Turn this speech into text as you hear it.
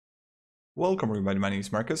Welcome everybody, my name is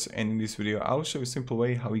Marcus, and in this video I'll show you a simple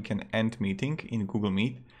way how you can end meeting in Google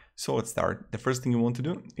Meet. So let's start. The first thing you want to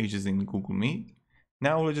do is just in Google Meet.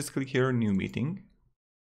 Now we'll just click here, new meeting,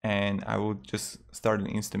 and I will just start an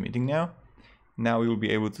instant meeting now. Now you'll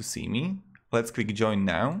be able to see me. Let's click join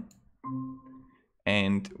now.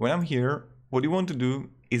 And when I'm here, what you want to do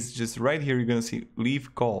is just right here, you're gonna see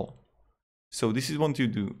leave call. So this is what you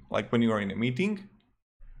do, like when you are in a meeting,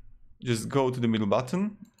 just go to the middle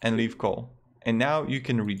button and leave call. And now you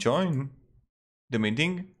can rejoin the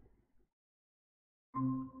meeting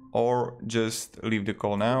or just leave the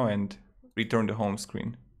call now and return the home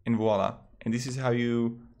screen, and voila. And this is how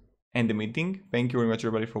you end the meeting. Thank you very much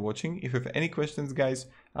everybody for watching. If you have any questions, guys,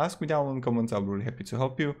 ask me down in the comments. I'll be really happy to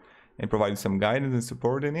help you and provide you some guidance and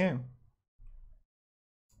support. And yeah,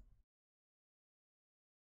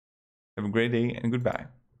 have a great day and goodbye.